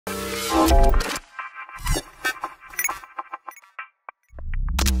So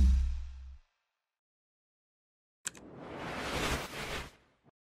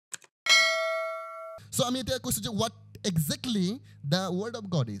আমি এতিয়া কৈছো যে what exactly the word of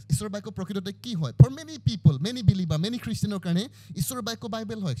God is. ঈশ্বৰৰ বাক্য প্ৰকৃততে কি হয়? For many people, many believer, many Christianৰ কাৰণে ঈশ্বৰৰ বাক্য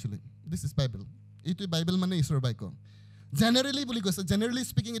বাইবেল হয় actually. This is Bible. এইটো বাইবেল মানে ঈশ্বৰৰ বাক্য. Generally বুলি কৈছে, generally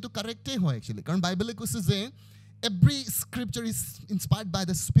speaking এইটো correctই হয় actually. কাৰণ বাইবেলে কৈছে যে every scripture is inspired by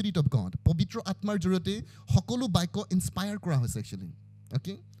the Spirit of God. পবিত্ৰ আত্মাৰ জৰিয়তে সকলো বাক্য ইনস্পায়াৰ কৰা হৈছে actually.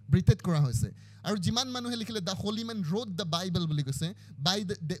 Okay? Breathed কৰা হৈছে আৰু যিমান মানুহে লিখিলে the holy man wrote the Bible বুলি কৈছে by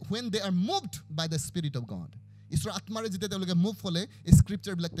when they are moved by the Spirit of God. ঈশ্বৰৰ আত্মাৰে যেতিয়া তেওঁলোকে মুভ হ'লে এই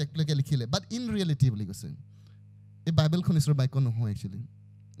স্ক্ৰিপচাৰ বিলাক তেওঁলোকে লিখিলে but in reality বুলি কৈছে এই বাইবেলখন ঈশ্বৰৰ বাক্য নহয় actually.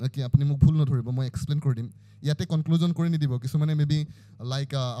 Okay, আপুনি মোক ভুল নধৰিব, মই এক্সপ্লেইন কৰি দিম। ইয়াতে কনক্লুজন কৰি নিদিব, কিছুমানে মেবি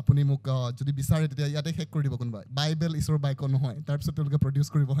লাইক আপুনি মোক যদি বিচাৰে তেতিয়া ইয়াতে শেষ কৰি দিব কোনোবা বাইবেল ঈশ্বৰৰ বাক্য নহয়, তাৰপিছত তেওঁলোকে প্ৰডিউচ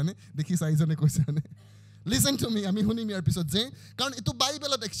কৰিব হয়নে? দেখি চাইজনে কৈছে হয়নে? Listen to me, আমি শুনিম ইয়াৰ পিছত যে কাৰণ এইটো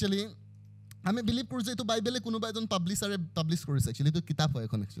বাইবেলত একচুৱেলি আমি বিলিভ কৰোঁ যে এইটো বাইবেলে কোনোবা এজন পাব্লিছাৰে পাব্লিছ কৰিছে একচুৱেলি, এইটো কিতাপ হয়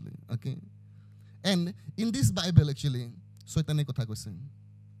এখন actually. Okay, and in this Bible actually চৈতানে কথা কৈছে,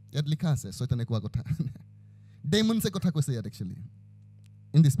 ইয়াত লিখা আছে চৈতানে কোৱা কথা, ডেমনছে কথা কৈছে ইয়াত একচুৱেলি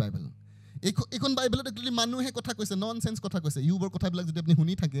ইন দিছ বাইবেল। এইখন বাইবেলত একচুৱেলি মানুহে কথা কৈছে, নন চেন্স কথা কৈছে। ইউবৰ কথাবিলাক যদি আপুনি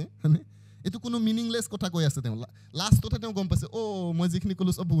শুনি থাকে হয়নে, এইটো কোনো মিনিংলেছ কথা কৈ আছে। তেওঁ লাষ্টতহে তেওঁ গম পাইছে মই যিখিনি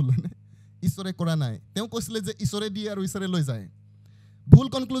ক'লোঁ চব ভুল হয়নে, ঈশ্বৰে কৰা নাই। তেওঁ কৈছিলে যে ঈশ্বৰে দিয়ে আৰু ঈশ্বৰে লৈ যায়, ভুল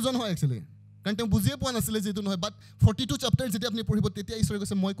কনক্লুজন হয় একচুৱেলি, কাৰণ তেওঁ বুজিয়ে পোৱা নাছিলে যে এইটো নহয়। বাট 42 চেপ্টাৰ যেতিয়া আপুনি পঢ়িব তেতিয়া ঈশ্বৰে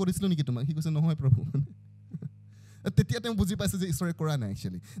কৈছে মই কৰিছিলোঁ নেকি তোমাক? সি কৈছে নহয় প্ৰভু। তেতিয়া তেওঁ বুজি পাইছে যে ঈশ্বৰে কৰা নাই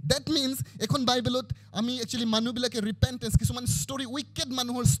একচুৱেলি। ডেট মিনছ এখন বাইবেলত আমি একচুৱেলি মানুহবিলাকে ৰিপেণ্টেঞ্চ, কিছুমান ষ্টৰি, উইকেড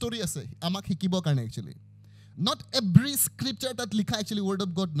মানুহৰ ষ্টৰি আছে আমাক শিকিবৰ কাৰণে একচুৱেলি। নট এভৰি স্ক্ৰিপচাৰ তাত লিখা একচুৱেলি ৱৰ্ড অফ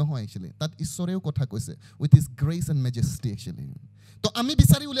গড নহয় একচুৱেলি, তাত ঈশ্বৰেও কথা কৈছে with his Grace and মেজেষ্টি actually. তো আমি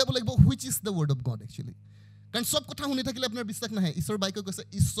বিচাৰি উলিয়াব লাগিব which is the word of god actually. কাৰণ চব কথা শুনি থাকিলে আপোনাৰ বিশ্বাস নাহে। ঈশ্বৰৰ বাক্য কৈছে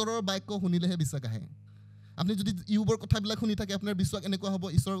ঈশ্বৰৰ বাক্য শুনিলেহে বিশ্বাস আহে। আপুনি যদি ইউবৰ কথাবিলাক শুনি থাকে আপোনাৰ বিশ্বাস এনেকুৱা হ'ব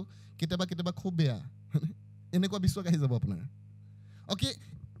ঈশ্বৰ কেতিয়াবা কেতিয়াবা খুব বেয়া, এনেকুৱা বিশ্বাস আহি যাব আপোনাৰ। অ'কে,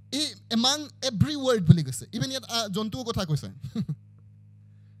 এই এমাং এভৰি ৱৰ্ড বুলি কৈছে, ইভেন ইয়াত জন্তুৰ কথা কৈছে,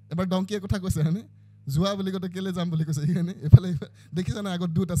 এবাৰ ডংকিয়ে কথা কৈছে হয়নে, যোৱা বুলি কওঁতে কেলৈ যাম বুলি কৈছে সেইকাৰণে, এইফালে দেখিছে নাই আগত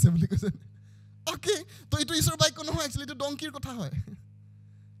দুট আছে বুলি কৈছে। অ'কে, তো এইটো ঈশ্বৰৰ বাক্য নহয় একচুৱেলি, এইটো ডংকিৰ কথা হয়।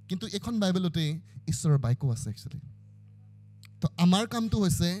 কিন্তু এখন বাইবেলতে ঈশ্বৰৰ বাক্য আছে একচুৱেলি। তো আমাৰ কামটো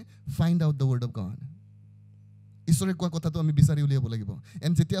হৈছে find out the word of god. ঈশ্বৰে কোৱা কথাটো আমি বিচাৰি উলিয়াব লাগিব।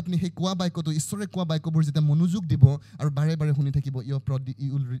 এণ্ড যেতিয়া আপুনি সেই কোৱা বাক্যটো, ঈশ্বৰে কোৱা বাক্যবোৰ যেতিয়া মনোযোগ দিব আৰু বাৰে বাৰে শুনি থাকিব, U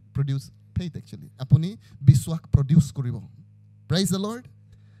will produce faith actually, আপুনি বিশ্বাস প্ৰডিউচ কৰিব। Praise the lord,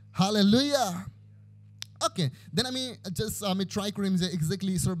 hallelujah. Okay, then আমি ট্ৰাই কৰিম যে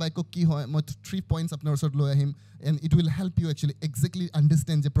এক্সেক্টলি ঈশ্বৰৰ বাক্য কি হয়। মই 3 পইণ্টছ আপোনাৰ ওচৰত লৈ আহিম and it will help U actually exactly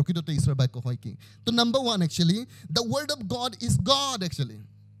understand যে প্ৰকৃততে ঈশ্বৰৰ বাক্য হয় কি। তো number 1 actually the word of god is god actually.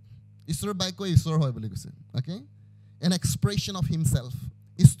 ঈশ্বৰৰ বাক্য ঈশ্বৰ হয় বুলি কৈছে। Okay, N expression of himself,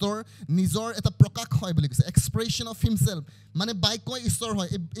 ঈশ্বৰ নিজৰ এটা প্ৰকাশ হয় বুলি কৈছে। এক্সপ্ৰেছন অফ হিমছেল্ফ মানে বাক্য ঈশ্বৰ হয়।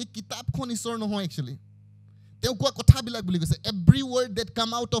 এই কিতাপখন ঈশ্বৰ নহয় একচুৱেলি, তেওঁ কোৱা কথাবিলাক বুলি কৈছে। Every word date come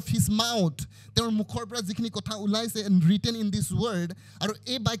out of his mouth, তেওঁৰ মুখৰ পৰা যিখিনি কথা ওলাইছে and written in this word, আৰু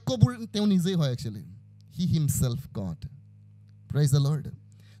এই বাক্যবোৰ তেওঁ নিজেই হয় actually. He himself god. Praise the lord.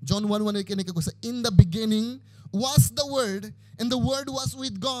 জন 1:1 কেনেকৈ কৈছে, in the beginning was the word and the word was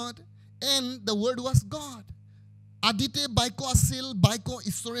with god and the word was god. আদিতে বাক্য আছিল, বাক্য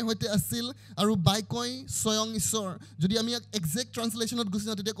ঈশ্বৰে সৈতে আছিল আৰু বাক্যই স্বয়ং ঈশ্বৰ। যদি আমি ইয়াক একজেক্ট ট্ৰান্সলেশ্যনত গুচি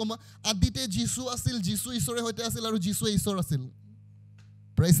যাওঁ তেতিয়া ক'ম আদিতে যীশু আছিল, যীশু ঈশ্বৰে সৈতে আছিল আৰু যীশুৱে ঈশ্বৰ আছিল।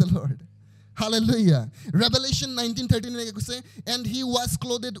 Praise the lord, hallelujah. Revelation 19:13 এনেকৈ কৈছে, and he was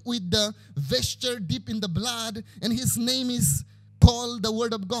clothed with the vesture deep in the blood and his name is called the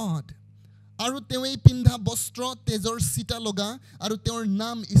word of God. আৰু তেওঁই পিন্ধা বস্ত্ৰ তেজৰ চিটা লগা আৰু তেওঁৰ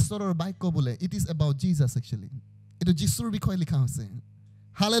নাম ঈশ্বৰৰ বাক্য বোলে। It is about Jesus actually, এইটো যীশুৰ বিষয়ে লিখা হৈছে।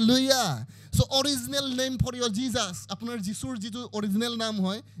 Hallelujah. So' original name for your Jesus, আপোনাৰ যীশুৰ যিটো অৰিজিনেল নাম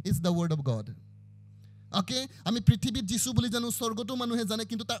হয় is the word of god. Okay, আমি পৃথিৱীত যীশু বুলি জানো, স্বৰ্গতো মানুহে জানে,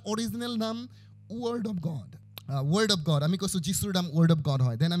 কিন্তু তাৰ অৰিজিনেল নাম word of god. Word of god, আমি কৈছোঁ যীশুৰ নাম ৱৰ্ড অফ গড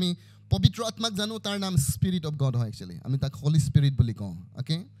হয়। দেন আমি পবিত্ৰ আত্মাক জানো, তাৰ নাম স্পিৰিট অফ গড হয় একচুৱেলি, আমি তাক হলি স্পিৰিট বুলি কওঁ।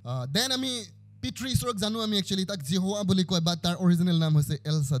 অ'কে, দেন আমি পিতৃ ঈশ্বৰক জানো, আমি একচুৱেলি তাক জিহোৱা বুলি কয়, বা তাৰ অৰিজিনেল নাম হৈছে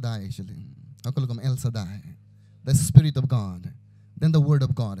এল ছাদাই একচুৱেলি। সকলো কম L ছাদাই, the Spirit of God, then the Word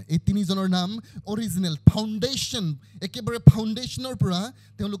of God. এই তিনিজনৰ নাম অৰিজিনেল ফাউণ্ডেশ্যন, একেবাৰে ফাউণ্ডেশ্যনৰ পৰা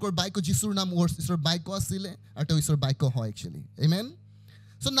তেওঁলোকৰ বাক্য, যীশুৰ নাম ঈশ্বৰৰ বাক্য আছিলে আৰু তেওঁ ঈশ্বৰৰ বাক্য হয় একচুৱেলি। আমেন।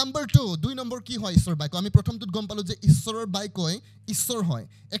 চ' নম্বৰ 2, 2 নম্বৰ কি হয় ঈশ্বৰৰ বাক্য? আমি প্ৰথমটোত গম পালোঁ যে ঈশ্বৰৰ বাক্যই ঈশ্বৰ হয়,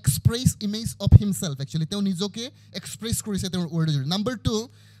 express image of himself actually, তেওঁ নিজকে এক্সপ্ৰেছ কৰিছে তেওঁৰ ৱৰ্ডৰ জৰিয়তে। Number 2,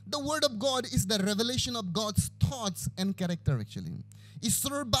 The word of God is the revelation of God's thoughts and character actually.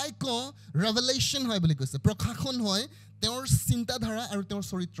 ঈশ্বৰৰ বাক্য revelation হয় বুলি কৈছে, প্ৰকাশন হয় তেওঁৰ চিন্তাধাৰা আৰু তেওঁৰ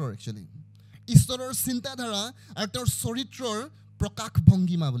চৰিত্ৰৰ actually. ঈশ্বৰৰ চিন্তাধাৰা আৰু তেওঁৰ চৰিত্ৰৰ প্ৰকাশ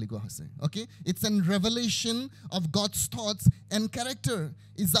ভংগিমা বুলি কোৱা হৈছে. Okay? It's a revelation of God's thoughts and character.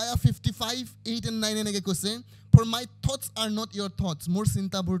 Isaiah 55:8 and 9 এনেকৈ কৈছে, for my thoughts are not your thoughts. মোৰ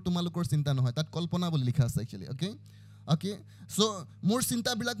চিন্তাবোৰ তোমালোকৰ চিন্তা নহয়. তাত কল্পনা বুলি লিখা আছে actually. Okay? Okay? So, মোৰ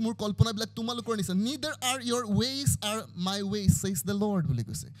চিন্তাবিলাক, মোৰ কল্পনাবিলাক তোমালোকৰ নিচিনা. Neither are your ways are my ways, says the Lord বুলি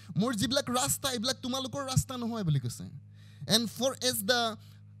কৈছে. মোৰ যিবিলাক ৰাস্তা, এইবিলাক তোমালোকৰ ৰাস্তা নহয় বুলি কৈছে. And for as the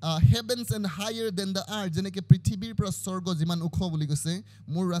heavens and higher than the earth, যেনেকৈ পৃথিৱীৰ পৰা স্বৰ্গ যিমান ওখ বুলি কৈছে,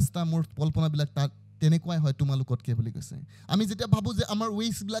 মোৰ ৰাস্তা, মোৰ কল্পনাবিলাক তাত তেনেকুৱাই হয় তোমালোকতকৈ বুলি কৈছে. আমি যেতিয়া ভাবোঁ যে আমাৰ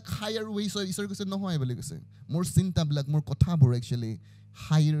ৱেইছবিলাক হায়াৰ ৱেইছ হয়, ঈশ্বৰে কৈছে নহয় বুলি কৈছে. মোৰ চিন্তাবিলাক, মোৰ কথাবোৰ actually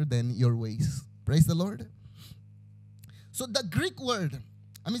higher than your ways. Praise the Lord. So the Greek word,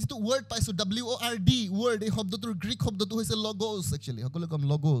 আমি যেটো word পাইছো WORD word, এই শব্দটোৰ গ্ৰীক শব্দটো হৈছে logos actually. সকলোৱে কম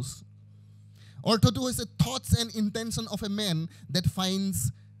logos. অৰ্থটো হৈছে thoughts and intention of a man that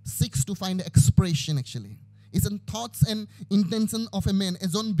seeks to find expression actually. It's a thoughts and intention of a man,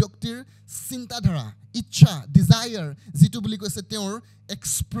 এজন ব্যক্তিৰ চিন্তাধাৰা, ইচ্ছা, desire, যেটো বুলি কৈছে তেওঁৰ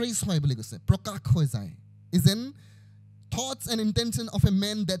express হয় বুলি কৈছে, প্ৰকাশ হৈ যায়. Is an thoughts and intention of a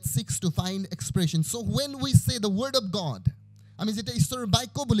man that seeks to find expression. So when we say the word of God, আমি যেতিয়া ঈশ্বৰৰ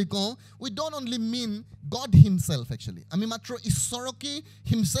বাক্য বুলি কওঁ, we don't only mean God himself actually. আমি মাত্ৰ ঈশ্বৰকে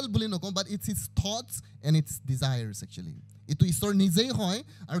himself বুলি নকওঁ, but it's his thoughts and its desires actually. এটো ঈশ্বৰ নিজেই হয়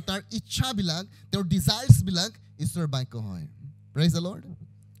আৰু তাৰ ইচ্ছাবিলাক, তেওঁৰ desires-বিলাক ঈশ্বৰৰ বাক্য হয়. Praise the Lord.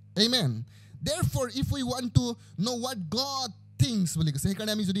 Amen. Therefore, if we want to know what God thinks বুলি কৈছে,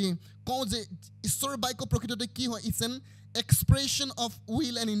 সেইকাৰণে আমি যদি কওঁ যে ঈশ্বৰৰ বাক্য প্ৰকৃততে কি হয়, it's an expression of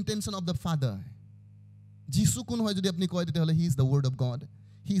will and intention of the Father. যিশু কোন হয় যদি আপনি কয় তেতিয়াহ'লে he is the word of God.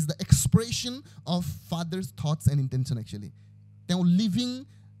 He is the expression of Father's thoughts and intention actually. তেওঁ লিভিং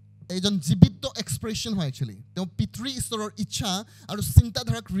এজন জীবিত এক্সপ্ৰেছন হয় actually. তেওঁ পিতৃ ঈশ্বৰৰ ইচ্ছা আৰু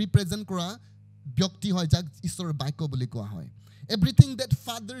চিন্তাধাৰাক ৰিপ্ৰেজেন্ট কৰা ব্যক্তি হয়, যাক ঈশ্বৰৰ বাক্য বুলি কোৱা হয়. Everything that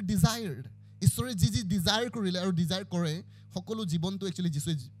Father desired, ঈশ্বৰে যি ডিজায়াৰ কৰিলে আৰু ডিজায়াৰ কৰে, সকলো জীৱনটো actually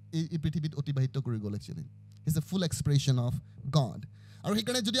যিশুৱে এই পৃথিৱীত অতিবাহিত কৰি গ'ল actually. It's a full expression of God. আৰু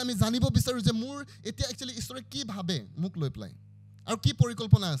সেইকাৰণে যদি আমি জানিব বিচাৰোঁ যে মোৰ এতিয়া actually ঈশ্বৰে কি ভাবে মোক লৈ পেলাই আৰু কি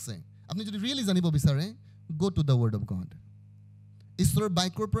পৰিকল্পনা আছে, আপুনি যদি ৰিয়েলি জানিব বিচাৰে, go to the word of God. ঈশ্বৰৰ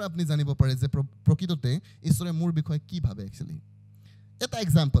বাক্যৰ পৰা আপুনি জানিব পাৰে যে প্ৰকৃততে ঈশ্বৰে মোৰ বিষয়ে কি ভাবে actually. এটা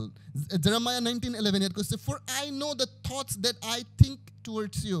এক্সাম্পল, Jeremiah 19:11 ইয়াত কৈছে, for I know the thoughts that I think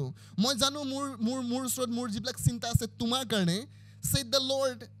towards you. মই জানো মোৰ ওচৰত মোৰ যিবিলাক চিন্তা আছে তোমাৰ কাৰণে, said the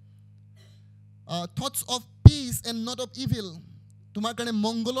Lord, thoughts of peace and not of evil. তোমাৰ কাৰণে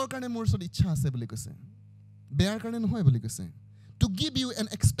মংগলৰ কাৰণে মোৰ ওচৰত ইচ্ছা আছে বুলি কৈছে, বেয়াৰ কাৰণে নহয় বুলি কৈছে. To give you an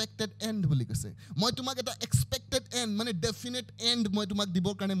expected end বুলি কৈছে. মই তোমাক এটা expected end, মানে definite end মই তোমাক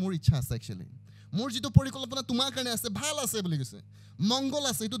দিবৰ কাৰণে মোৰ ইচ্ছা আছে actually. মোৰ যিটো পৰিকল্পনা তোমাৰ কাৰণে আছে, ভাল আছে বুলি কৈছে, মংগল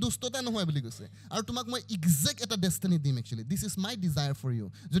আছে, এইটো দুষ্টতা নহয় বুলি কৈছে, আৰু তোমাক মই exact এটা destiny দিম actually. This is my desire for you.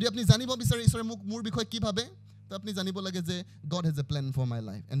 যদি আপুনি জানিব বিচাৰে ঈশ্বৰে মোৰ বিষয়ে কি ভাবে, তো আপুনি জানিব লাগে যে God has a plan for my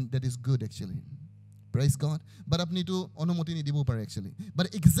life and that is good actually. Praise God. But আপনি তো অনুমতি নিদিব পাৰে actually. But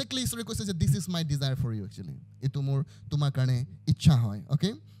exactly ঈশ্বৰে কৈছে যে this is my desire for you actually. এটো মোৰ তোমাৰ কাৰণে ইচ্ছা হয়.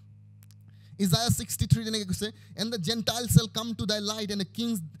 Okay? Isaiah 63 এনেকৈ কৈছে, and the Gentiles shall come to thy light and the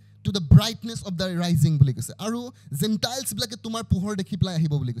kings to the brightness of thy rising বুলি কৈছে. আৰু Gentiles বিলাকে তোমাৰ পোহৰ দেখি পেলাই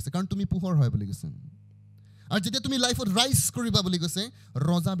আহিব বুলি কৈছে, কাৰণ তুমি পোহৰ হয় বুলি কৈছে. আৰু যেতিয়া তুমি লাইফত ৰাইজ কৰিবা বুলি কৈছে,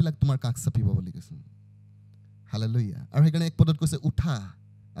 ৰজাবিলাক তোমাৰ কাষ চাপিব বুলি কৈছে. হালেলুয়া. আৰু সেইকাৰণে এক পদত কৈছে উঠা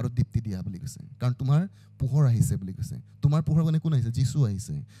আৰু দীপ্তি দিয়া বুলি কৈছে, কাৰণ তোমাৰ পোহৰ আহিছে বুলি কৈছে. তোমাৰ পোহৰ মানে কোন আহিছে? যীশু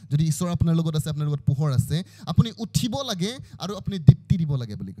আহিছে. যদি ঈশ্বৰ আপোনাৰ লগত আছে, আপোনাৰ লগত পোহৰ আছে, আপুনি উঠিব লাগে আৰু আপুনি দীপ্তি দিব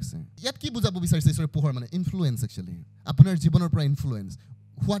লাগে বুলি কৈছে. ইয়াত কি বুজাব বিচাৰিছে ঈশ্বৰৰ পোহৰ মানে? ইনফ্লুৱেঞ্চ একচুৱেলি, আপোনাৰ জীৱনৰ পৰা ইনফ্লুৱেঞ্চ,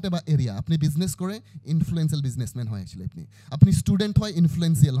 হোৱাট এভাৰ এৰিয়া। আপুনি বিজনেছ কৰে, ইনফ্লুৱেঞ্চিয়েল বিজনেছমেন হয় একচুৱেলি আপুনি. আপুনি ষ্টুডেণ্ট হয়,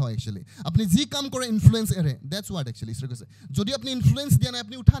 ইনফ্লুৱেঞ্চিয়েল হয় একচুৱেলি. আপুনি যি কাম কৰে influence array, that's what actually ঈশ্বৰে কৈছে. যদি আপুনি ইনফ্লুৱেঞ্চ দিয়া নাই,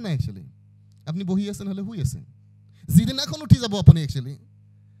 আপুনি উঠা নাই একচুৱেলি, আপুনি বহি আছে নহ'লে শুই আছে। যিদিনাখন উঠি যাব আপুনি একচুৱেলি,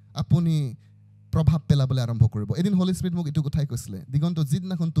 আপুনি প্ৰভাৱ পেলাবলৈ আৰম্ভ কৰিব। এদিন হলি স্পিৰিট মোক এইটো কথাই কৈছিলে, দিগন্ত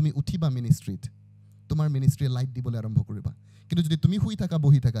যিদিনাখন তুমি উঠিবা মিনিষ্ট্ৰীত, তোমাৰ মিনিষ্ট্ৰীয়ে লাইট দিবলৈ আৰম্ভ কৰিবা। কিন্তু যদি তুমি শুই থাকা,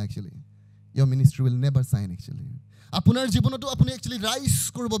 বহি থাকা actually, your ministry will never shine actually. আপোনাৰ জীৱনতো আপুনি একচুৱেলি ৰাইজ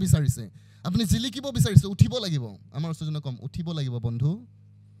কৰিব বিচাৰিছে, আপুনি জিলিকিব বিচাৰিছে, উঠিব লাগিব। আমাৰ ওচৰজনক কম, উঠিব লাগিব বন্ধু।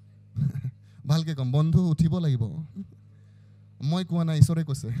 ভালকে কম, বন্ধু উঠিব লাগিব। মই কোৱা নাই, ঈশ্বৰে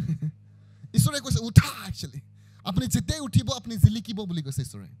কৈছে। ঈশ্বৰে কৈছে উঠা একচুৱেলি। আপুনি যেতিয়াই উঠিব, আপুনি জিলিকিব বুলি কৈছে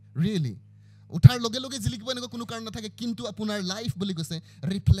ঈশ্বৰে। ৰিয়েলি উঠাৰ লগে লগে জিলিকিব এনেকুৱা কোনো কাৰণ নাথাকে, কিন্তু আপোনাৰ লাইফ বুলি কৈছে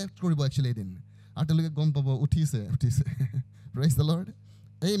ৰিফ্লেক্ট কৰিব একচুৱেলি এদিন, আৰু তেওঁলোকে গম পাব উঠিছে। Praise the Lord.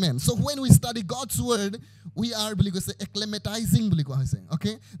 Amen. So when we study God's word, we are acclimatizing.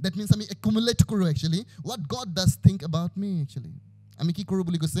 Okay? That means we accumulate actually what God does think about me actually. আমি কি কৰো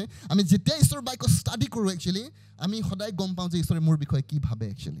বুলি কৈছে আমি যেতিয়া ঈশ্বৰৰ বাক্য ষ্টাডি কৰো actually আমি সদায় গম পাওঁ যে ঈশ্বৰে মোৰ বিষয়ে কি ভাবে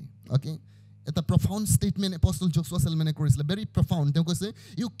actually. Okay? এটা profound statement apostle Joshua Selmane কৰিছিল, very profound. তেওঁ কৈছে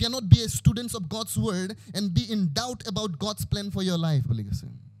you cannot be a student of God's word and be in doubt about God's plan for your life বুলি কৈছে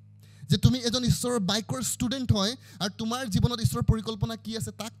যে তুমি এজন ঈশ্বৰৰ বাক্যৰ ষ্টুডেন্ট হয় আৰু তোমাৰ জীৱনত ঈশ্বৰৰ পৰিকল্পনা কি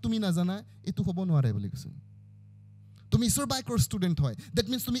আছে তাক তুমি নাজানা এটো হ'ব নোৱাৰে বুলি কৈছে তুমি ঈশ্বৰৰ বাক্যৰ ষ্টুডেন্ট হয় that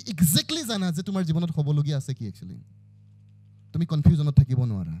means তুমি এক্স্যাক্টলি জানা যে তোমাৰ জীৱনত হ'বলগীয়া আছে কি actually তুমি কনফিউজনত থাকিব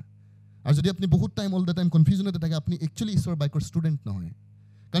নোৱাৰা আৰু যদি আপুনি বহুত টাইম অল দা টাইম কনফিউজনতে থাকে আপুনি একচুয়ালি ঈশ্বৰৰ বাক্যৰ ষ্টুডেন্ট নহয়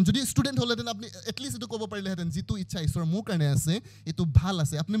কাৰণ যদি ষ্টুডেন্ট হলেতেন আপুনি এটলিষ্ট এটো ক'ব পাৰিলেহেঁতেন যিটো ইচ্ছা ঈশ্বৰৰ মোৰ কাৰণে আছে এটো ভাল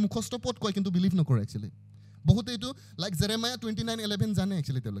আছে আপুনি মুখস্থ পদ কয় কিন্তু বিলিভ নকৰে actually বহুত এটো লাইক জেৰেমায়া 29:11 জানে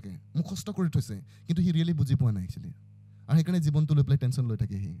actually তেওঁলোকে মুখস্থ কৰি থৈছে কিন্তু হি ৰিয়েলি বুজি পোৱা নাই actually আৰু সেইকাৰণে জীৱনটো লৈ প্লে টেনচন লৈ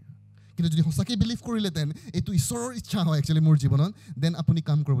থাকে হি কিন্তু যদি সঁচাকৈ বিলিভ কৰিলেতেন এটো ঈশ্বৰৰ ইচ্ছা হয় actually মোৰ জীৱনত দেন আপুনি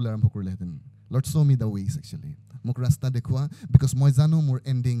কাম কৰিবলৈ আৰম্ভ কৰিলেহেঁতেন Lord show me the ways actually মোক ৰাস্তা দেখুৱা because মই জানো মোৰ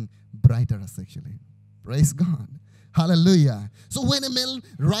এন্ডিং ব্ৰাইটাৰ আছে actually praise God hallelujah so when a male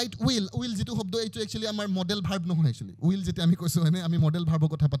right will যেটো শব্দ এটো actually আমাৰ মডেল ভাৰ্ব নহয় actually will যেটা আমি কৈছো মানে আমি মডেল ভাৰ্বৰ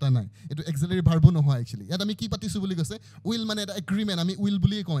কথা পাতা নাই এটো অক্সিলাৰি ভাৰ্বো নহয় actually ইয়াত আমি কি পাতিছো বুলি কৈছে will মানে এটা এগ্ৰিমেন্ট আমি will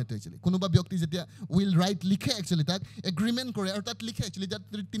বুলি কওঁ এটো actually কোনোবা ব্যক্তি যেতিয়া will right লিখে actually তাক এগ্ৰিমেন্ট কৰে আৰু তাত লিখে actually যাত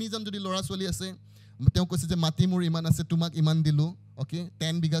তিনিজন যদি ল'ৰা ছোৱালী আছে তেওঁ কৈছে যে মাটি মোৰ ইমান আছে তোমাক ইমান দিলো ওকে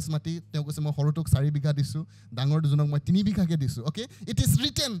 10 বিঘাস মাটি তেওঁ কৈছে মই হৰটোক 4 বিঘা দিছো ডাঙৰ দুজনক মই 3 বিঘাকে দিছো ওকে ইট ইজ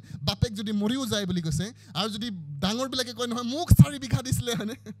ৰিটেন বাপেক যদি মৰিও যায় বুলি কৈছে আৰু যদি ডাঙৰ বিলাকে কয় নহয় মোক 4 বিঘা দিছিলে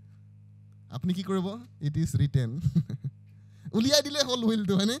হনে আপুনি কি কৰিব ইট ইজ ৰিটেন উলিয়াই দিলে হল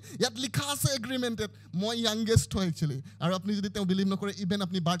উইলটো হনে ইয়াত লিখা আছে এগ্ৰিমেন্টেড মই ইয়াংগেষ্ট হয় একচুয়ালি আৰু আপুনি যদি তেওঁ বিলিভ নকৰে ইভেন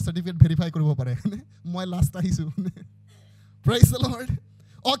আপুনি বাৰ্থ সাৰ্টিফিকেট ভেৰিফাই কৰিব পাৰে হনে মই লাষ্ট আহিছো praise the lord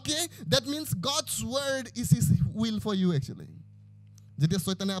okay that means God's word is his will for you actually যেতিয়া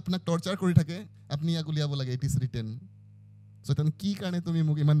শয়তানে আপোনাক টৰ্চাৰ কৰি থাকে আপুনি ইয়াক উলিয়াব লাগে ইট ইজ ৰিটেন শয়তান কি কাৰণে তুমি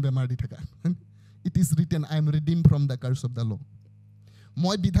মোক ইমান বেমাৰ দি থাকা it is written I am ৰিডিমড from the কাৰ্স of the law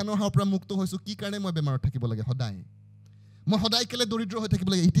মই বিধানৰ হাতৰ পৰা মুক্ত হৈছো কি কাৰণে মই বেমাৰত থাকিব লাগে সদায় মই সদায় কেলে দৰিদ্ৰ হৈ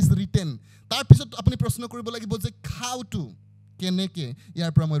থাকিব লাগে ইট ইজ ৰিটেন তাৰ পিছত আপুনি প্ৰশ্ন কৰিব লাগিব যে হাউ টু কেনেকে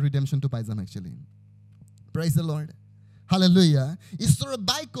ইয়াৰ পৰা মই ৰিডেমশ্যনটো পাই যাম actually praise the lord hallelujah ঈশ্বৰৰ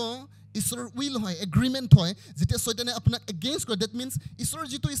বাক্য ঈশ্বৰৰ উইল হয় এগ্ৰিমেন্ট হয় যেতিয়া শয়তানে আপোনাক এগেইনষ্ট কৰে দ্যাট মিন্স ঈশ্বৰৰ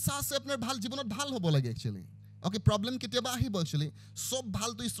যিটো ইচ্ছা আছে আপোনাৰ ভাল জীৱনত ভাল হ'ব লাগে একচুয়ালি ওকে প্ৰবলেম কেতিয়াবা আহিব একচুয়ালি সব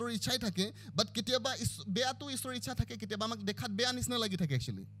ভালটো ঈশ্বৰৰ ইচ্ছাই থাকে বাট কেতিয়াবা বেয়াটো ঈশ্বৰৰ ইচ্ছা থাকে কেতিয়াবা আমাক দেখাত বেয়া নিচিনা লাগি থাকে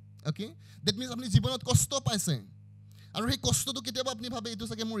একচুয়ালি ওকে দ্যাট মিন্স আপুনি জীৱনত কষ্ট পাইছে আৰু সেই কষ্টটো কেতিয়াবা আপুনি ভাবে এইটো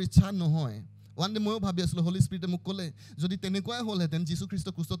চাগে মোৰ ইচ্ছা নহয় ওৱান ডে ময়ো ভাবি আছিলো হলি স্পিৰিটে মোক ক'লে যদি তেনেকুৱাই হ'লহেঁতেন যীশু খ্ৰীষ্ট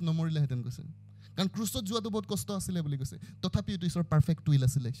ক্ৰুচত নমৰিলেহেঁতেন কৈছে কাৰণ ক্ৰুচত যোৱাটো বহুত কষ্ট আছিলে বুলি কৈছে তথাপিও এইটো ঈশ্বৰৰ পাৰফেক্ট উইল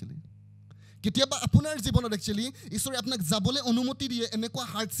আছিলে একচুয়ালি কেতিয়াবা আপোনাৰ জীৱনত একচুয়ালি ঈশ্বৰে আপোনাক যাবলৈ অনুমতি দিয়ে এনেকুৱা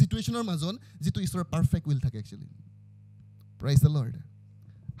হাৰ্ড সিচুৱেচনৰ মাজত যিটো ঈশ্বৰৰ পাৰফেক্ট উইল থাকে actually praise the lord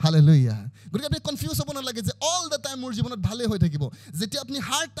hallelujah গতিকে আপুনি কনফিউজ হ'ব নালাগে যে অল দ্য টাইম মোৰ জীৱনত ভালে হৈ থাকিব যেতিয়া আপুনি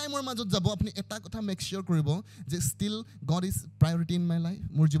হাৰ্ড টাইমৰ মাজত যাব আপুনি এটা কথা মেক শিওৰ কৰিব যে still god is priority in my life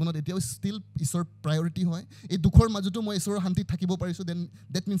মোৰ জীৱনত এতিয়াও ষ্টিল ঈশ্বৰ প্ৰায়ৰিটি হয় এই দুখৰ মাজতো মই ঈশ্বৰৰ শান্তিত থাকিব পাৰিছো দেন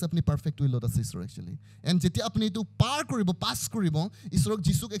দ্যাট মিন্স আপুনি পাৰফেক্ট উইলত আছে ঈশ্বৰ একচুয়ালি এণ্ড যেতিয়া আপুনি এইটো পাৰ কৰিব পাছ কৰিব ঈশ্বৰক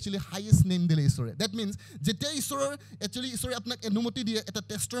যীশুক একচুয়ালি হাইয়েষ্ট নেম দিলে ঈশ্বৰে দ্যাট মিন্স যেতিয়া ঈশ্বৰৰ একচুয়ালি ঈশ্বৰে আপোনাক অনুমতি দিয়ে এটা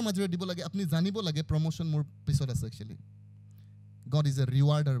টেষ্টৰ মাজেৰে দিব লাগে আপুনি জানিব লাগে প্ৰমোশন মোৰ পিছত আছে actually God is a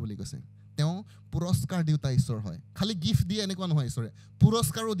rewarder বুলি কৈছে তেওঁ পুৰস্কাৰ দিউতা ঈশ্বৰ হয় খালি গিফট দিয়ে এনেকুৱা নহয় ঈশ্বৰে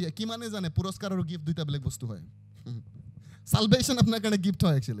পুৰস্কাৰো দিয়ে কি মানে জানে পুৰস্কাৰ আৰু গিফট দুইটা বেলেগ বস্তু হয় সালভেশন আপোনাৰ কাৰণে গিফট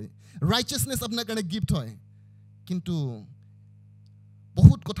হয় একচুয়ালি ৰাইচিয়াছনেছ আপোনাৰ কাৰণে গিফট হয় কিন্তু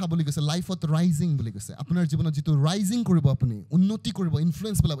বহুত কথা বুলি কৈছে লাইফত ৰাইজিং বুলি কৈছে আপোনাৰ জীৱনত যেটো ৰাইজিং কৰিব আপুনি উন্নতি কৰিব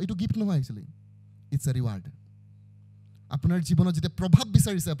ইনফ্লুৱেন্স পেলাব এইটো গিফট নহয় একচুয়ালি ইটস আ ৰিৱাৰ্ড আপোনাৰ জীৱনত যেটা প্ৰভাৱ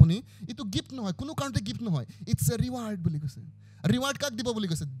বিচাৰিছে আপুনি এটো গিফট নহয় কোনো কাৰণতে গিফট নহয় ইটস আ ৰিৱাৰ্ড বুলি কৈছে ৰিৱাৰ্ড কাক দিব বুলি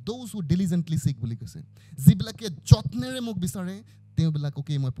কৈছে দোজ হু ডিলিজেন্টলি সিক বুলি কৈছে যিবিলাকে যত্নেৰে মোক বিচাৰে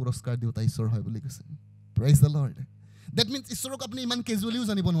তেওঁবিলাককে মই পুৰস্কাৰ দিও তা ঈশ্বৰ হয় বুলি কৈছে praise the lord that means ঈশ্বৰক আপুনি ইমান কেজুৱেলিও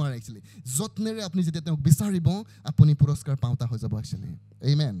জানিব নোৱাৰে একচুয়ালি যত্নেৰে আপুনি যেতিয়া তেওঁক বিচাৰিব আপুনি পুৰস্কাৰ পাওঁতা হৈ যাব একচুয়ালি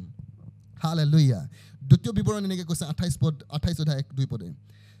আমেন হালেলুয়া দ্বিতীয় বিৱৰণ এনেকৈ কৈছে 28 অধ্যায় 1-2 পদে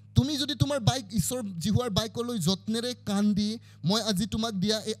তুমি যদি তোমাৰ বাইক ঈশ্বৰ জিহুৱাৰ বাইকলৈ যত্নেৰে কাণ দি মই আজি তোমাক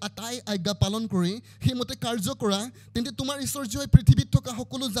দিয়া এই আটাই আজ্ঞা পালন কৰি সেইমতে কাৰ্য কৰা তেন্তে তোমাৰ ঈশ্বৰ জিহুৱাই পৃথিৱীত থকা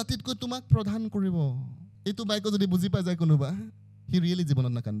সকলো জাতিতকৈ তোমাক প্ৰদান কৰিব এইটো বাইক যদি বুজি পাই যায় কোনোবা হি ৰিয়েলি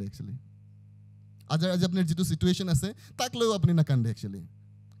জীৱনত নাকান্দে একচুয়ালি আজি আপোনাৰ যেটো সিচুৱেচন আছে তাক লৈও আপুনি নাকান্দে একচুয়ালি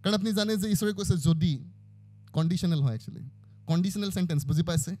কাৰণ আপুনি জানে যে ঈশ্বৰে কৈছে যদি কন্ডিশনাল হয় একচুয়ালি কন্ডিশনাল সেন্টেন্স বুজি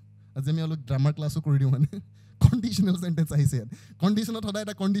পাইছে আজি আমি অলপ গ্ৰামাৰ ক্লাসও কৰি দিও মানে কণ্ডিশ্যনেল চেণ্টেন্স আহিছে ইয়াত কণ্ডিশ্যনত সদায়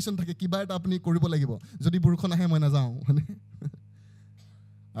এটা কণ্ডিশ্যন থাকে কিবা এটা আপুনি কৰিব লাগিব যদি বৰষুণ আহে মই নাযাওঁ মানে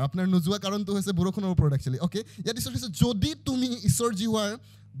আৰু আপোনাৰ নোযোৱা কাৰণটো হৈছে বৰষুণৰ ওপৰত একচুৱেলি অ'কে ইয়াত ঈশ্বৰ কৈছে যদি তুমি ঈশ্বৰ জীৱাৰ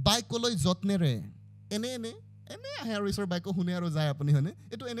বাইকলৈ যত্নেৰে এনে আহে আৰু ঈশ্বৰৰ বাইক শুনে আৰু যায় আপুনি হয়নে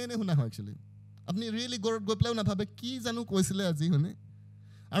এইটো এনে শুনা হয় একচুৱেলি আপুনি ৰিয়েলি গড়ত গৈ পেলাইও নাভাবে কি জানো কৈছিলে আজি হয়নে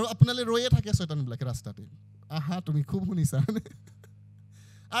আৰু আপোনালৈ ৰৈয়ে থাকে শয়তানবিলাকে ৰাস্তাতে আহা তুমি খুব শুনিছা হয়নে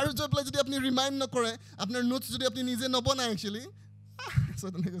আৰু গৈ পেলাই যদি আপুনি ৰিমাইণ্ড নকৰে আপোনাৰ নোটছ যদি আপুনি নিজে নবনায় একচুৱেলি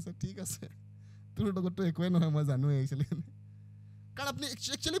শয়তানে কৈছে ঠিক আছে তোৰ লগততো একোৱে নহয় মই জানোৱেই একচুৱেলি কাৰণ আপুনি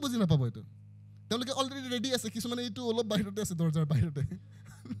একচুৱেলি বুজি নাপাব এইটো তেওঁলোকে অলৰেডি ৰেডি আছে কিছুমানে এইটো অলপ বাহিৰতে আছে দৰজাৰ বাহিৰতে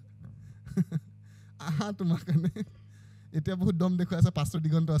আহা তোমাৰ কাৰণে এতিয়া বহুত দম দেখুৱাই আছে পাঁচৰ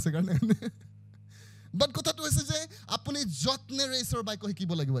দিগন্ত আছে কাৰণে বাট কথাটো হৈছে যে আপুনি যত্নেৰে ঈশ্বৰৰ বাক্য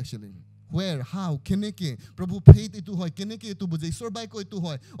শিকিব লাগিব একচুৱেলি ৱেৰ হাউ কেনেকে প্ৰভু ফেইথ এইটো হয় কেনেকে এইটো বুজে ঈশ্বৰৰ বাক্য এইটো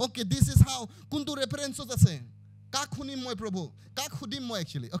হয় অ'কে দিছ ইজ হাউ কোনটো ৰেফাৰেঞ্চত আছে কাক শুনিম মই প্ৰভু কাক সুধিম মই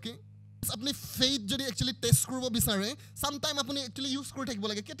একচুৱেলি অ'কে আপুনি ফেইথ যদি একচুৱেলি টেষ্ট কৰিব বিচাৰে চামটাইম আপুনি একচুৱেলি ইউজ কৰি থাকিব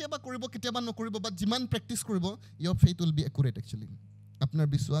লাগে কেতিয়াবা কৰিব কেতিয়াবা নকৰিব বাট যিমান প্ৰেক্টিচ কৰিব ইয়ৰ faith will be accurate actually আপোনাৰ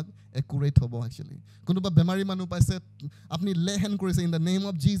বিশ্বাস একুৰেট হ'ব একচুৱেলি কোনোবা বেমাৰী মানুহ পাইছে আপুনি লে হেণ্ড কৰিছে in the name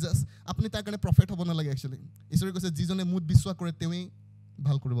of Jesus আপুনি তাৰ কাৰণে প্ৰফেট হ'ব নালাগে একচুৱেলি ঈশ্বৰে কৈছে যিজনে মোত বিশ্বাস কৰে তেওঁৱেই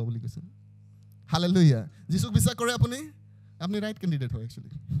ভাল কৰিব বুলি কৈছে হালেলুয়া যীশুক বিশ্বাস কৰে আপুনি ৰাইট কেণ্ডিডেট হয়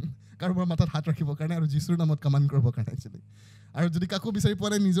একচুৱেলি কাৰোবাৰ মাথাত হাত ৰাখিবৰ কাৰণে আৰু যীশুৰ নামত কামান কৰিবৰ কাৰণে একচুৱেলি আৰু যদি কাকো বিচাৰি পোৱা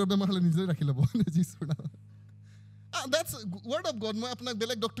নাই নিজৰ বেমাৰ হ'লে নিজে ৰাখি ল'ব যীশুৰ নামত that's word of God মই আপোনাক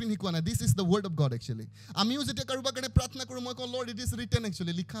বেলেগ ডক্ট্ৰিন শিকোৱা নাই this is the word of God actually আমিও যেতিয়া কাৰোবাৰ কাৰণে প্ৰাৰ্থনা কৰোঁ মই কওঁ Lord it is written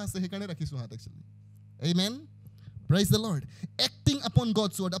actually লিখা আছে সেইকাৰণে ৰাখিছোঁ হাত actually amen praise the Lord acting upon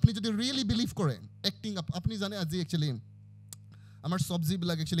God's word আপুনি যদি really believe কৰে acting আপুনি জানে আজি actually আমাৰ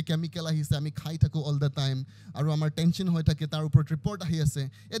চব্জিবিলাক একচুৱেলি কেমিকেল আহিছে আমি খাই থাকোঁ অল দ্য টাইম আৰু আমাৰ টেনশ্যন হৈ থাকে তাৰ ওপৰত ৰিপৰ্ট আহি আছে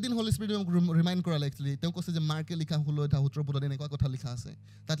এদিন হলি স্পিৰিটে মোক ৰিমাইণ্ড কৰালে একচুৱেলি তেওঁ কৈছে যে মাৰ্কে লিখা 16 পদত এনেকুৱা কথা লিখা আছে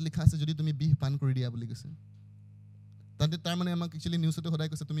তাত লিখা আছে যদি তুমি বিষ পান কৰি দিয়া বুলি কৈছে তাতে তাৰ মানে আমাক একচুৱেলি নিউজতে সদায়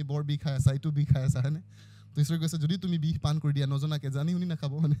কৈছে তুমি বৰ বিষ খাই আছা এইটো বিষ খাই আছা হয়নে তো ঈশ্বৰে কৈছে যদি তুমি বিষ পান কৰি দিয়া নজনাকে জানি শুনি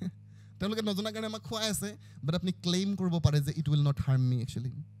নাখাব হয়নে তেওঁলোকে নজনাৰ কাৰণে আমাক খুৱাই আছে বাট আপুনি ক্লেইম কৰিব পাৰে যে it will not harm me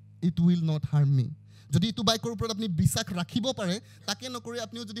actually it will not harm মি যদি ইটো বাইকৰ ওপৰত আপুনি বিশ্বাস ৰাখিব পাৰে তাকে নকৰি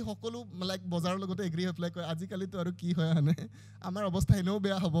আপুনিও যদি সকলো লাইক বজাৰৰ লগতে এগ্ৰি হৈ পেলাই কয় আজিকালিতো আৰু কি হয় হয়নে আমাৰ অৱস্থা এনেও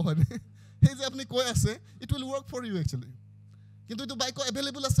বেয়া হ'ব হয়নে সেই যে আপুনি কৈ আছে it will work for U actually কিন্তু এইটো বাইক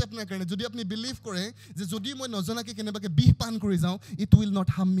এভেইলেবল আছে আপোনাৰ কাৰণে যদি আপুনি বিলিভ কৰে যে যদি মই নজনাকে কেনেবাকে বিষ পান কৰি যাওঁ ইট উইল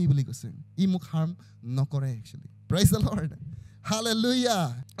নট হাৰ্ম মি বুলি কৈছে ই মোক হাৰ্ম নকৰে actually praise the lord Hallelujah.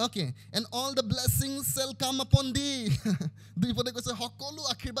 Okay. And all the blessings shall come upon thee. দুই পদে কৈছে সকলো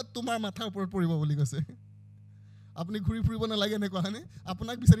আশীৰ্বাদ তোমাৰ মাথাৰ ওপৰত পৰিব বুলি কৈছে আপুনি ঘূৰি ফুৰিব নালাগে এনেকুৱা হয়নে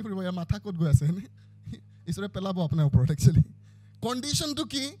আপোনাক বিচাৰি ফুৰিব ইয়াৰ মাথা ক'ত গৈ আছে হয়নে ঈশ্বৰে পেলাব আপোনাৰ ওপৰত একচুৱেলি কণ্ডিশ্যনটো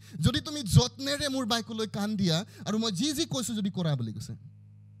কি যদি তুমি যত্নেৰে মোৰ বাইকলৈ কাণ দিয়া আৰু মই যি কৈছোঁ যদি কৰা বুলি কৈছে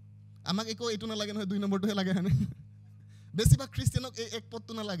আমাক একো এইটো নালাগে নহয় 2 নম্বৰটোহে লাগে হয়নে বেছিভাগ খ্ৰীষ্টিয়ানক এই এক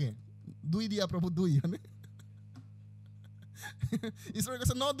পদটো নালাগে 2 দিয়া প্ৰভু 2 হয়নে ঈশ্বৰে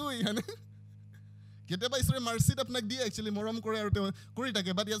কৈছে ন 2 হয়নে কেতিয়াবা ঈশ্বৰে মাৰ্চিত আপোনাক দিয়ে একচুৱেলি মৰম কৰে আৰু তেওঁ কৰি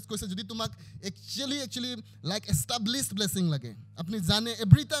থাকে বাট ইয়াত কৈছে যদি তোমাক একচুৱেলি লাইক এষ্টাব্লিছড ব্লেছিং লাগে আপুনি জানে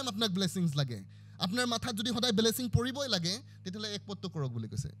এভৰি টাইম আপোনাক ব্লেছিংছ লাগে আপোনাৰ মাথাত যদি সদায় ব্লেছিং পৰিবই লাগে তেতিয়াহ'লে এক পদটো কৰক বুলি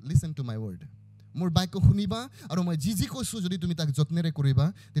কৈছে লিচেন টু মাই ৱৰ্ড মোৰ বাক্য শুনিবা আৰু মই যি কৈছোঁ যদি তুমি তাক যত্নেৰে কৰিবা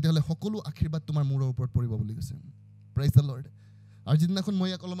তেতিয়াহ'লে সকলো আশীৰ্বাদ তোমাৰ মূৰৰ ওপৰত পৰিব বুলি কৈছে প্ৰেইজ দ্য লৰ্ড আৰু যিদিনাখন মই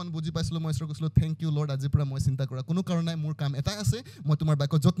ইয়াক অলপমান বুজি পাইছিলোঁ মই ঈশ্বৰক কৈছিলোঁ থেংক ইউ লৰ্ড আজিৰ পৰা মই চিন্তা কৰা কোনো কাৰণ নাই মোৰ কাম এটাই আছে মই তোমাৰ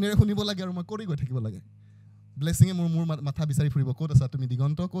বাক্য যত্নেৰে শুনিব লাগে আৰু মই কৰি গৈ থাকিব লাগে ব্লেছিঙে মোৰ মাথা বিচাৰি ফুৰিব ক'ত আছা তুমি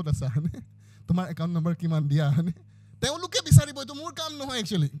দিগন্ত ক'ত আছা হয়নে তোমাৰ একাউণ্ট নম্বৰ কিমান দিয়া হয়নে তেওঁলোকে বিচাৰিব এইটো মোৰ কাম নহয়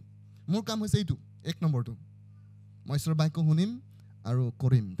একচুৱেলি মোৰ কাম হৈছে এইটো 1 নম্বৰটো মই ঈশ্বৰৰ বাক্য শুনিম আৰু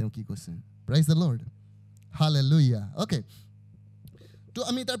কৰিম তেওঁ কি কৈছে praise the lord hallelujah okay তো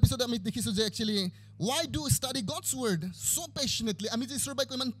আমি তাৰপিছত আমি দেখিছোঁ যে actually why do study God's word so passionately আমি যে ঈশ্বৰৰ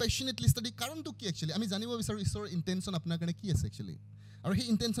বাক্য ইমান passionately study কাৰণটো কি একচুৱেলি আমি জানিব বিচাৰোঁ ঈশ্বৰৰ ইণ্টেনশ্যন আপোনাৰ কাৰণে কি আছে একচুৱেলি আৰু সেই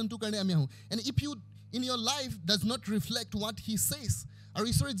ইণ্টেনশ্যনটোৰ কাৰণে আমি আহোঁ and if you in your life does not reflect what he says আৰু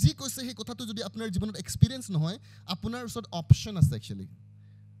ঈশ্বৰে যি কৈছে সেই কথাটো যদি আপোনাৰ জীৱনত এক্সপিৰিয়েঞ্চ নহয় আপোনাৰ ওচৰত অপশ্যন আছে একচুৱেলি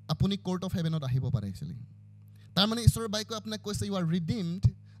আপুনি কোৰ্ট অফ হেভেনত আহিব পাৰে একচুৱেলি তাৰমানে ঈশ্বৰৰ বাক্য আপোনাক কৈছে ইউ আৰ ৰিডিমড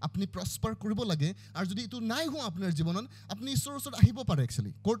আপুনি প্ৰস্পাৰ কৰিব লাগে আৰু যদি এইটো নাই হোৱা আপোনাৰ জীৱনত আপুনি ঈশ্বৰৰ ওচৰত আহিব পাৰে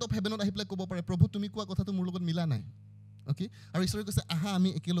একচুৱেলি কোৰ্ট অফ হেভেনত আহি পেলাই ক'ব পাৰে প্ৰভু তুমি কোৱা কথাটো মোৰ লগত মিলা নাই অ'কে আৰু ঈশ্বৰে কৈছে আহা আমি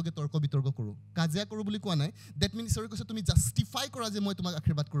একেলগে তৰ্ক বিতৰ্ক কৰোঁ কাজিয়া কৰোঁ বুলি কোৱা নাই ডেট মিনছ ঈশ্বৰে কৈছে তুমি জাষ্টিফাই কৰা যে মই তোমাক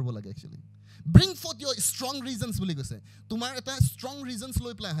আশীৰ্বাদ কৰিব লাগে একচুৱেলি ব্ৰিং ফৰ্থ ইয়ৰ ষ্ট্ৰং ৰিজনছ বুলি কৈছে তোমাৰ এটা ষ্ট্ৰং ৰিজনছ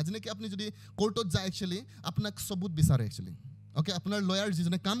লৈ পেলাই আহা যেনেকৈ আপুনি যদি কোৰ্টত যায় একচুৱেলি আপোনাক চবুত বিচাৰে একচুৱেলি ওকে আপোনাৰ লয়াৰ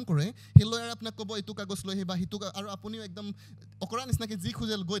যিজনে কাম কৰে সেই লয়াৰ আপোনাক ক'ব এইটো কাগজ লৈ আহিবা হিটো আৰু আপুনিও একদম অকৰা নিচিনাকৈ যি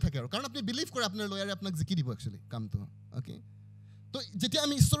খোজে গৈ থাকে আৰু কাৰণ আপুনি বিলিভ কৰে আপোনাৰ লয়াৰে আপোনাক জিকি দিব একচুৱেলি কামটো ওকে তো যেতিয়া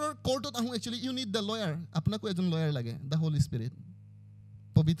আমি ঈশ্বৰৰ কোৰ্টত আহোঁ actually U need the lower আপোনাকো এজন লয়াৰ লাগে দ্য হোলি স্পিৰিট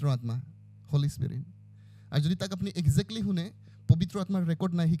পবিত্ৰ আত্মা হোলি স্পিৰিট আৰু যদি তাক আপুনি একজেক্টলি শুনে পবিত্ৰ আত্মাৰ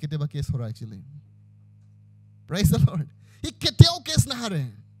ৰেকৰ্ড নাই সি কেতিয়াবা কেছ হৰা একচুৱেলি প্ৰাইজ দ্য লৰ্ড সি কেতিয়াও কেছ নাহাৰে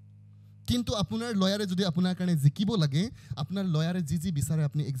কিন্তু আপোনাৰ লয়াৰে যদি আপোনাৰ কাৰণে জিকিব লাগে আপোনাৰ লয়াৰে যি বিচাৰে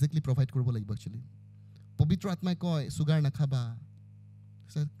আপুনি একজেক্টলি প্ৰভাইড কৰিব লাগিব একচুৱেলি পবিত্ৰ আত্মাই কয় চুগাৰ নাখাবা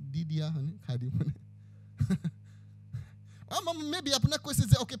দি দিয়া হয়নে খাই দিম মানে মেবি আপোনাক কৈছে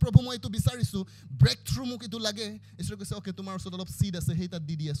যে অ'কে প্ৰভু মই এইটো বিচাৰিছোঁ ব্ৰেক থ্ৰু মোক এইটো লাগে ঈশ্বৰে কৈছে অ'কে তোমাৰ ওচৰত অলপ চিড আছে সেই তাত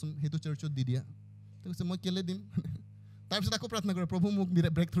দি দিয়াচোন সেইটো চাৰ্চত দি দিয়া তেওঁ কৈছে মই কেলে দিম তাৰপিছত আকৌ প্ৰাৰ্থনা কৰে প্ৰভু মোক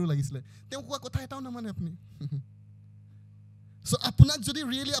ব্ৰেক থ্ৰু লাগিছিলে তেওঁ কোৱা কথা এটাও নামানে আপুনি So আপোনাক যদি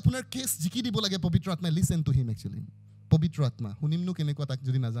ৰিয়েলি আপোনাৰ কেছ জিকি দিব লাগে পবিত্ৰ আত্মাই লিসেন টু হিম একচুৱেলি পবিত্ৰ আত্মা শুনিমনো কেনেকুৱা তাক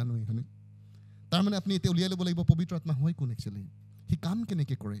যদি নাজানোই হয়নে তাৰমানে আপুনি এতিয়া উলিয়াই ল'ব লাগিব পবিত্ৰ আত্মা হয় কোন একচুৱেলি সি কাম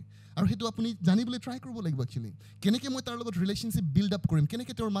কেনেকৈ কৰে আৰু সেইটো আপুনি জানিবলৈ ট্ৰাই কৰিব লাগিব একচুৱেলি কেনেকৈ মই তাৰ লগত ৰিলেশ্যনশ্বিপ বিল্ড আপ কৰিম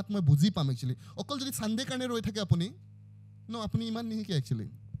কেনেকৈ তেওঁৰ মাত মই বুজি পাম একচুৱেলি অকল যদি চানডে কাৰণে ৰৈ থাকে আপুনি আপুনি ইমান নিশিকে একচুৱেলি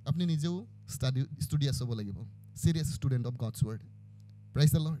আপুনি নিজেও ষ্টুডিয়াছ হ'ব লাগিব serious student of God's word prize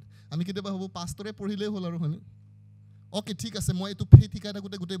the lord আমি কেতিয়াবা হ'ব পাষ্টৰে পঢ়িলেই হ'ল আৰু হয়নে ওকে ঠিক আছে মই এইটো ফেইথ শিকাই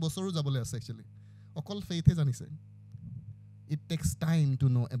থাকোঁতে গোটেই বছৰো যাবলৈ আছে একচুৱেলি অকল ফেইথে জানিছে it takes time to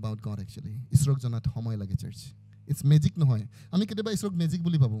no' about god actually ঈশ্বৰক জনাত সময় লাগে চাৰ্চ ইটছ মেজিক নহয় আমি কেতিয়াবা ঈশ্বৰক মেজিক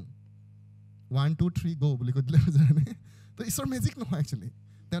বুলি ভাবোঁ 1 2 3 গ' বুলি কৈ দিলে জানে তো ঈশ্বৰ মেজিক নহয় একচুৱেলি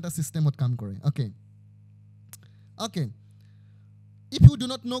তেওঁ এটা ছিষ্টেমত কাম কৰে okay okay if U do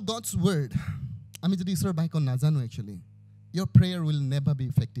not no' God's word আমি যদি ঈশ্বৰৰ বাক্য নাজানো actually your prayer will never be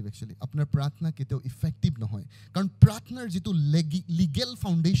effective actually apnar prarthna keteo effective nohoy karon prarthnar jitu legal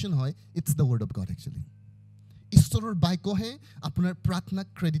foundation hoy it's the word of god actually ishoror baiko he apnar prarthna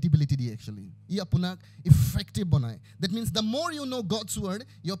credibility di actually I apunak effective banay that means the more you know god's word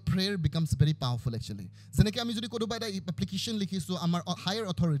your prayer becomes very powerful actually jeneke ami jodi kodoba eta application likhisu amar higher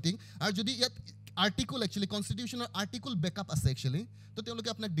authority ar jodi yat article actually constitutional article backup ase actually to teoloke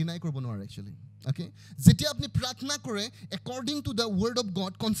apnak deny koribo nware actually okay jetia apni prarthna kore according to the word of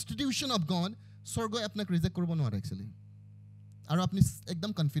god constitution of god sorgoy apnak reject koribo nware actually aru apni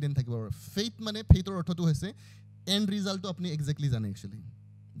ekdom confident thakibo faith mane faithor ortho to hoise end result to apni exactly jane actually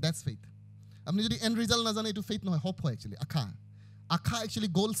that's faith apni jodi end result na jane etu faith nohoy hope hoy actually akha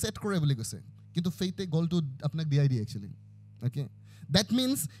actually goal set kore boli goise kintu faith e goal to apnak di idea actually okay that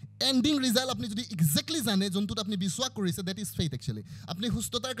means ending result apni jodi exactly jane jontut apni biswas korise that is faith actually apni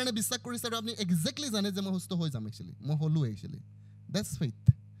hustotar karone biswas korise aru apni exactly jane je moi husto hoy jam actually moi holu actually that's faith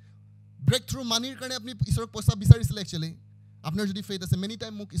breakthrough money karone apni ishorok poisa bisarisile actually apnar jodi faith ase many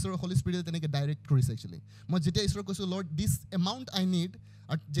time muk ishor holy spirit teneke direct korise actually moi jetia ishor koisu lord this amount I need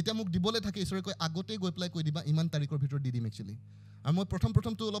আর যেটা মোক দিবলে থাকে ঈশ্বৰে কয় আগতে গৈ ply কৈ দিবা ইমান তাৰিখৰ ভিতৰত দি দিম একচুৱেলি আৰু মই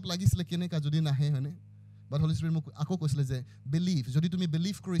প্ৰথম তো অলপ লাগিছিলে কেনেকা যদি নাহে হয়নে বাট হোলি স্পিৰিট মোক আকৌ কৈছিলে যে বিলিভ যদি তুমি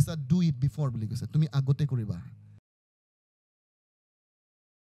বিলিভ কৰিছা ডু ইট বিফৰ বুলি কৈছে তুমি আগতে কৰিবা